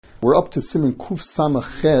We're up to Siman Kuf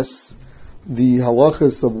Samach Ches, the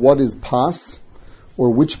halachas of what is pas,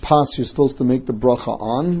 or which pas you're supposed to make the bracha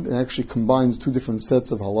on. It actually combines two different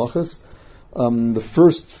sets of halachas. The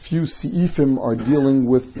first few seifim are dealing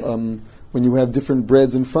with when you have different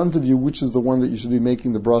breads in front of you, which is the one that you should be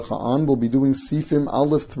making the bracha on. We'll be doing seifim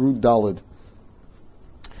aleph through daled.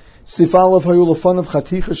 Sif aleph hayu lefanav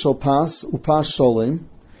chaticha shel pas upas sholem.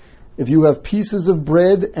 If you have pieces of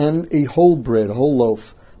bread and a whole bread, a whole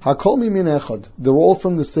loaf, hakol mimin echad, they're all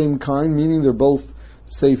from the same kind, meaning they're both,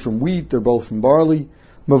 say, from wheat, they're both from barley.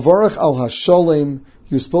 Mavarach al hasholem,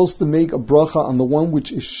 you're supposed to make a bracha on the one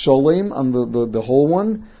which is sholem, on the whole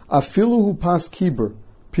one. Afilu hu pas kiber,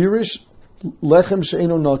 pirish lechem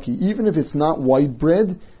she'eno naki, even if it's not white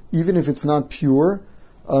bread, even if it's not pure,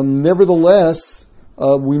 nevertheless,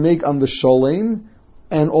 we make on the sholem,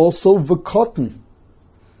 and also v'kotten,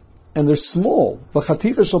 and they're small.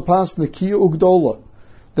 V'chaticha shel pas nekiya ugdola.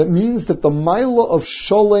 That means that the milah of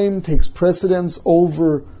sholem takes precedence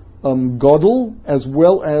over gadol as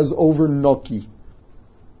well as over noki.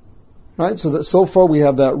 Right? So far we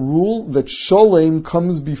have that rule that sholem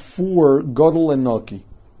comes before gadol and noki.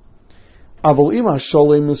 Aval ima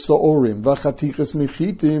sholem is sa'orim v'chatichas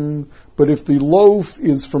mechitim. But if the loaf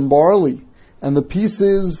is from barley and the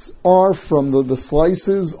pieces are from the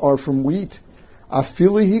slices are from wheat,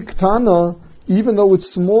 afilihi ktana, even though it's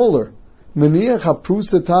smaller. So what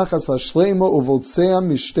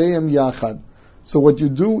you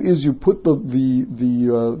do is you put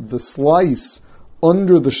the slice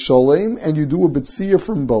under the sholem and you do a betzia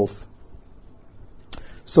from both.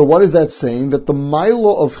 So what is that saying? That the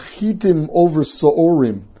milah of chitim over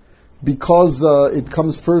sa'orim, because it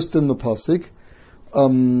comes first in the pasuk,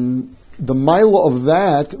 the milah of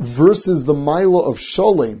that versus the milah of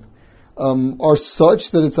sholem are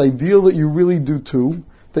such that it's ideal that you really do two,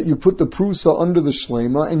 that you put the prusa under the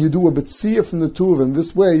shlema and you do a betzia from the two of them.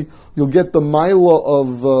 This way, you'll get the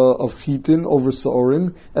milah of chitin over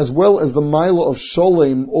sa'orim as well as the milah of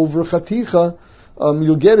sholem over chaticha.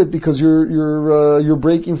 You'll get it because you're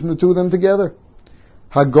breaking from the two of them together.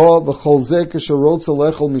 Hagah v'chol zeh kasher rotza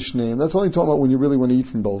lechol mishneim. That's only talking about when you really want to eat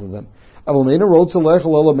from both of them. Aval meina rotza lechol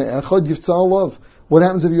ela me'echad yiftzah alav. What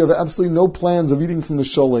happens if you have absolutely no plans of eating from the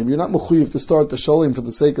sholem? You're not mechuyev to start the sholem for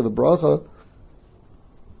the sake of the bracha.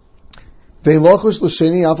 Even though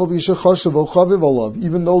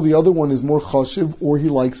the other one is more chashiv or he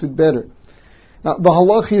likes it better. Now, the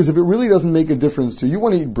halacha is if it really doesn't make a difference to you, you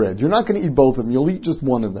want to eat bread. You're not going to eat both of them. You'll eat just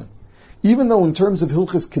one of them. Even though in terms of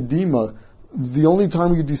hilchas kedima, the only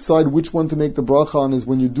time you decide which one to make the bracha on is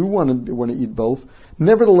when you do want to eat both.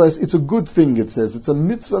 Nevertheless, it's a good thing, it says. It's a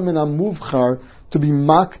mitzvah min amuvchar to be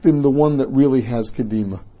makdim, the one that really has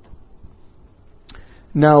kedima.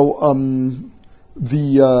 Now,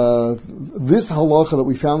 this halacha that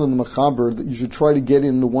we found in the Mechaber, that you should try to get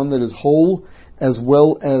in the one that is whole as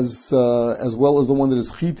well as the one that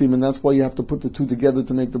is chitim, and that's why you have to put the two together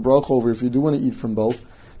to make the bracha over if you do want to eat from both.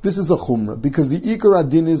 This is a chumrah, because the ikar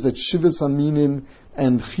adin is that shivas aminim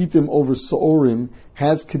and chitim over sa'orim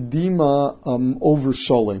has kedima over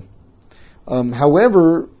sholem.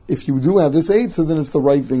 However, if you do have this eitzah, then it's the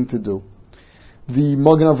right thing to do. The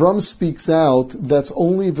Magen Avram speaks out that's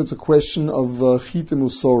only if it's a question of chitim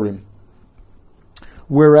usorim.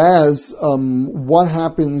 Whereas, what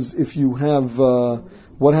happens if you have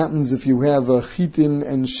chitim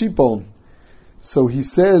and shipon? So he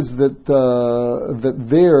says that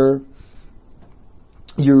there,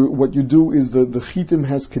 what you do is the chitim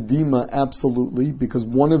has kedima absolutely, because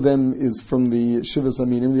one of them is from the shivas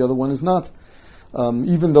aminim, the other one is not.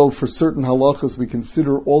 Even though for certain halachas we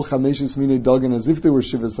consider all chameshis minei dagan as if they were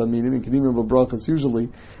shivas aminim and kedimim v'brachas usually,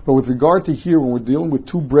 but with regard to here, when we're dealing with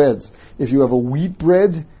two breads, if you have a wheat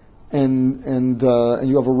bread and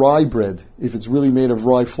you have a rye bread, if it's really made of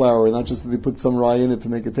rye flour, not just that they put some rye in it to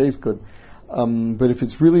make it taste good, but if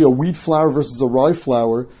it's really a wheat flour versus a rye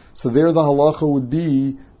flour, so there the halacha would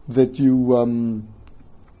be that you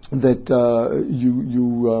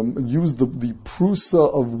use the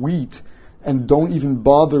prusa of wheat and don't even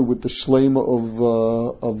bother with the shlema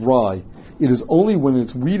of rye. It is only when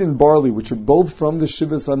it's wheat and barley, which are both from the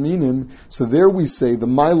shivas aminim, so there we say the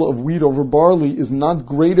milah of wheat over barley is not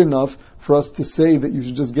great enough for us to say that you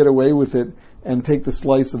should just get away with it and take the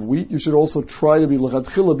slice of wheat. You should also try to be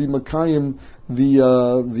l'chatchila, be makayim the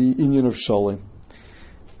inyan of sholem.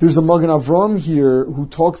 There's a Magen Avram here who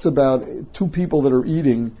talks about two people that are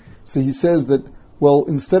eating. So he says that, well,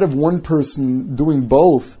 instead of one person doing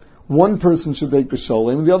both, one person should take the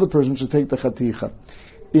sholem and the other person should take the chaticha.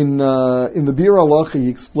 In the Bir Halacha, he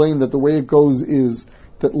explained that the way it goes is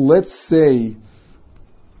that let's say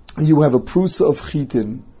you have a prusa of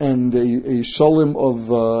chitin and a shalom of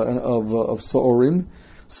saorim.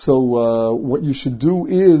 So what you should do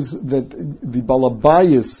is that the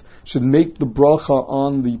balabayas should make the bracha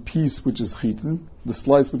on the piece which is chitin, the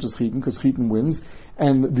slice which is chitin, because chitin wins,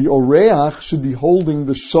 and the oreach should be holding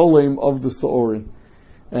the shalom of the saorim.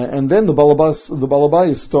 And then the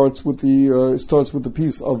balabais starts with the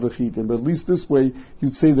piece of the chitin. But at least this way,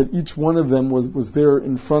 you'd say that each one of them was there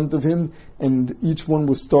in front of him, and each one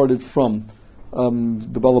was started from.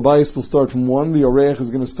 The balabais will start from one, the oreach is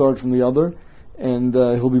going to start from the other, and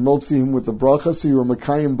he'll be motzi him with the bracha, so you're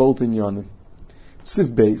makayim both in yanim. Sif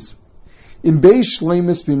beis. In beis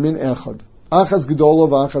shleimus b'min echad. Achas gedola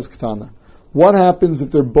v'achas ktana. What happens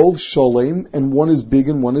if they're both sholem and one is big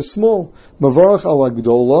and one is small? Mavarach ala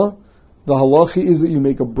gdola, the halachi is that you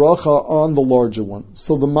make a bracha on the larger one.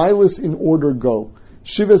 So the milas in order go.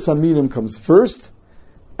 Shivas aminim comes first.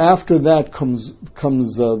 After that comes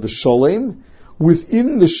the sholem.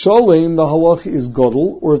 Within the sholem, the halachi is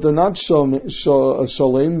gadol, or if they're not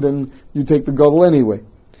sholem, then you take the gadol anyway.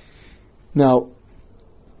 Now,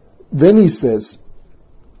 then he says,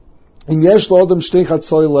 what happens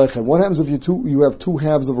if you have two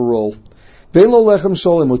halves of a roll?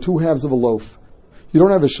 Or two halves of a loaf. You don't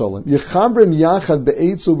have a shalom.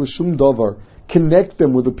 Connect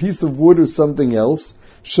them with a piece of wood or something else.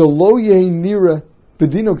 In a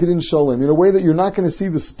way that you're not going to see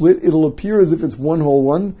the split. It'll appear as if it's one whole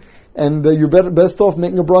one. And you're best off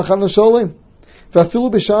making a bracha on a shalom.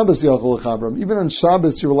 Even on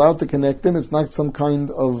Shabbos, you're allowed to connect them. It's not some kind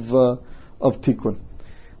of tikkun.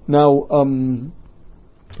 Now,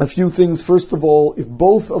 a few things. First of all, if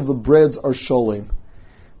both of the breads are sholem,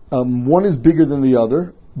 one is bigger than the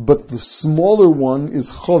other, but the smaller one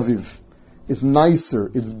is choviv. It's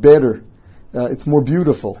nicer, it's better, it's more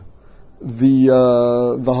beautiful. The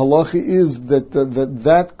halacha is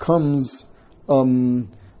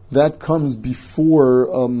that comes before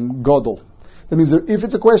gadol. That means that if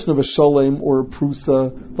it's a question of a shalem or a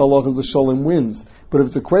prusa, the halacha is the shalem wins. But if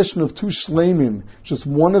it's a question of two shlemim, just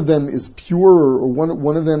one of them is purer or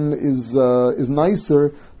one of them is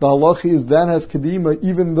nicer, the halacha is that has kedima,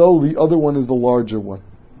 even though the other one is the larger one.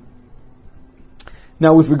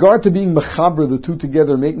 Now, with regard to being mechaber, the two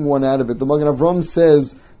together, making one out of it, the Magen Avram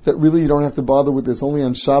says that really you don't have to bother with this, only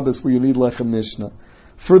on Shabbos where you need lechem mishnah.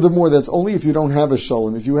 Furthermore, that's only if you don't have a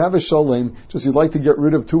shalom. If you have a shalom, just you'd like to get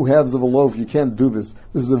rid of two halves of a loaf, you can't do this.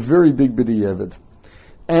 This is a very big b'di'evid.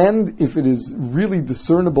 And if it is really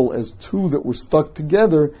discernible as two that were stuck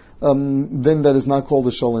together, then that is not called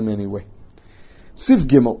a shalom anyway. Sif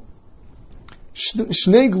Gimel.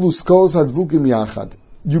 Shnei gluskos hadvukim yachad.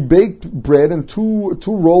 You baked bread and two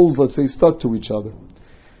rolls, let's say, stuck to each other.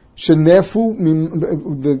 Shenefu,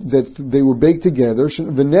 that they were baked together.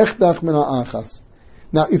 V'nechdach min ha'achas.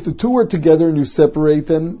 Now, if the two are together and you separate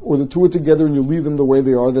them, or the two are together and you leave them the way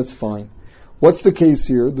they are, that's fine. What's the case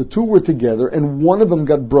here? The two were together and one of them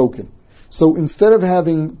got broken. So instead of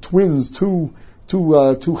having twins, two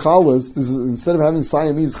challahs, instead of having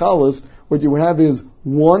Siamese challahs, what you have is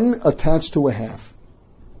one attached to a half.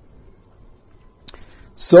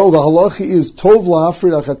 So the halachi is tov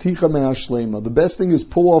la'afrid achaticha me'ashlema. The best thing is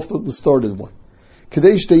pull off the started one.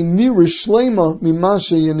 Kadesh de nirish shlema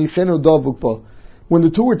mimashe yenichenu davukba. When the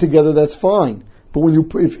two are together, that's fine. But when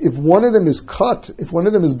if one of them is cut, if one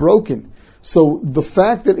of them is broken, so the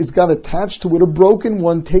fact that it's got attached to it a broken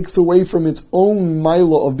one takes away from its own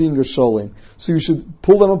milah of being a sholem. So you should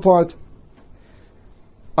pull them apart.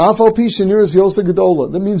 Afal pi sheniras yosa gedola.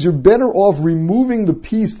 That means you're better off removing the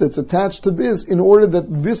piece that's attached to this in order that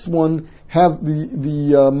this one have the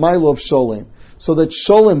milah of sholem. So that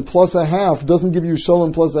sholem plus a half doesn't give you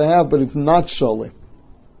sholem plus a half, but it's not sholem.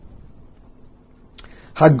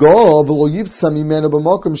 Hagol v'lo yivtza mimena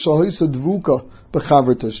b'makom shahoisa dvuka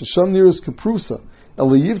b'chaverta shesham niras kaprusa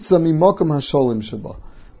ela yivtza mimakom hasholim sheba.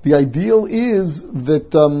 The ideal is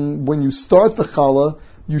that when you start the challah,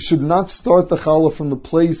 you should not start the challah from the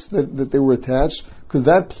place that they were attached, because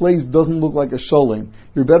that place doesn't look like a sholem.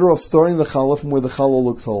 You're better off starting the challah from where the challah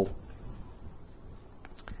looks whole.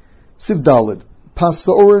 Siv Dalid. Pas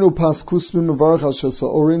sa'orin u pas kusmin mevarach al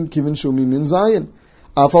shasa'orin kivin shumi min zayin.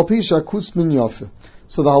 Afal pisha kusmin yafe.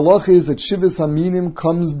 So the halacha is that Shivas Haminim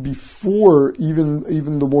comes before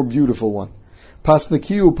even the more beautiful one. Pas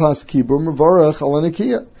Nakiyu, Pas Kibur, Mevarach, Ala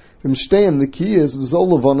Nakiya. V'mshteim Nakiyas, V'zol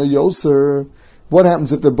Levana Yoser. What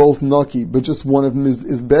happens if they're both Naki, but just one of them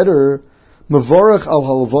is better? Mevarach al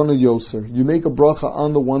Halavana Yoser. You make a bracha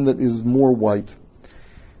on the one that is more white.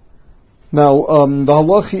 Now, the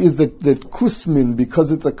halacha is that Kusmin,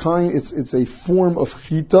 because it's a form of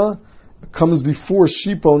Chita, comes before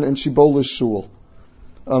Shipon and Shibolah Shul.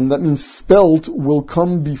 That means spelt will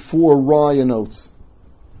come before rye and oats.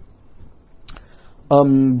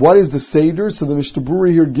 What is the Seder? So the Mishnah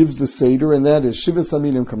Berurah here gives the Seder, and that is Shivas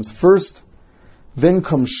Aminim comes first, then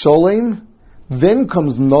comes Sholem, then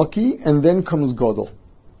comes Naki, and then comes Godel.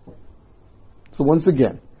 So once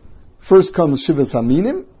again, first comes Shivas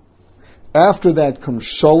Aminim, after that comes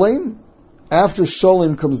Sholem, after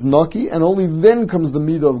Sholem comes Naki, and only then comes the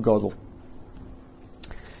Midah of Godel.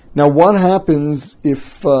 Now what happens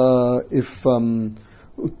if both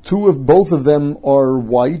of them are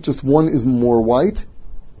white, just one is more white,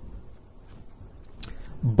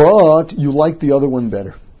 but you like the other one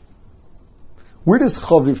better? Where does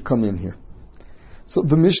Chaviv come in here? So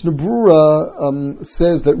the Mishnah Berurah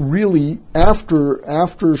says that really after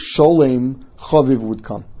Sholem, Chaviv would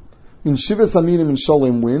come. I mean, Shivas Aminim and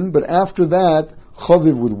Sholem win, but after that,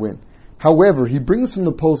 Chaviv would win. However, he brings from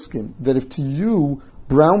the poskim that if to you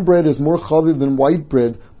brown bread is more chaviv than white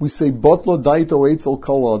bread, we say botlo daito eitzel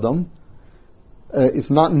kol adam. It's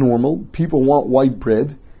not normal. People want white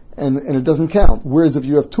bread, and it doesn't count. Whereas if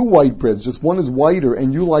you have two white breads, just one is whiter,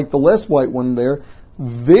 and you like the less white one there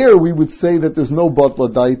we would say that there's no botlo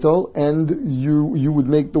daito, and you would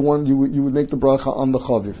make the one you would make the bracha on the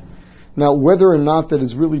chaviv. Now, whether or not that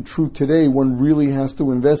is really true today, one really has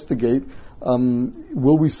to investigate.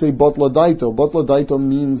 Will we say botla daito? Botla daito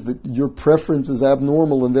means that your preference is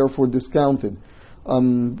abnormal and therefore discounted.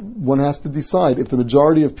 One has to decide. If the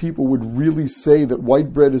majority of people would really say that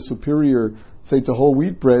white bread is superior, say, to whole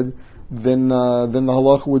wheat bread, then the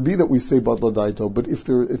halacha would be that we say botla daito. But if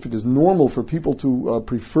it is normal for people to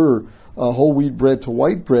prefer whole wheat bread to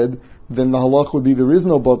white bread, then the halach would be there is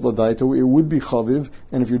no botla daito, it would be chaviv,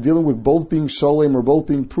 and if you're dealing with both being sholem or both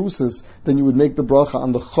being prusis, then you would make the bracha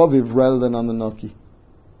on the chaviv rather than on the naki.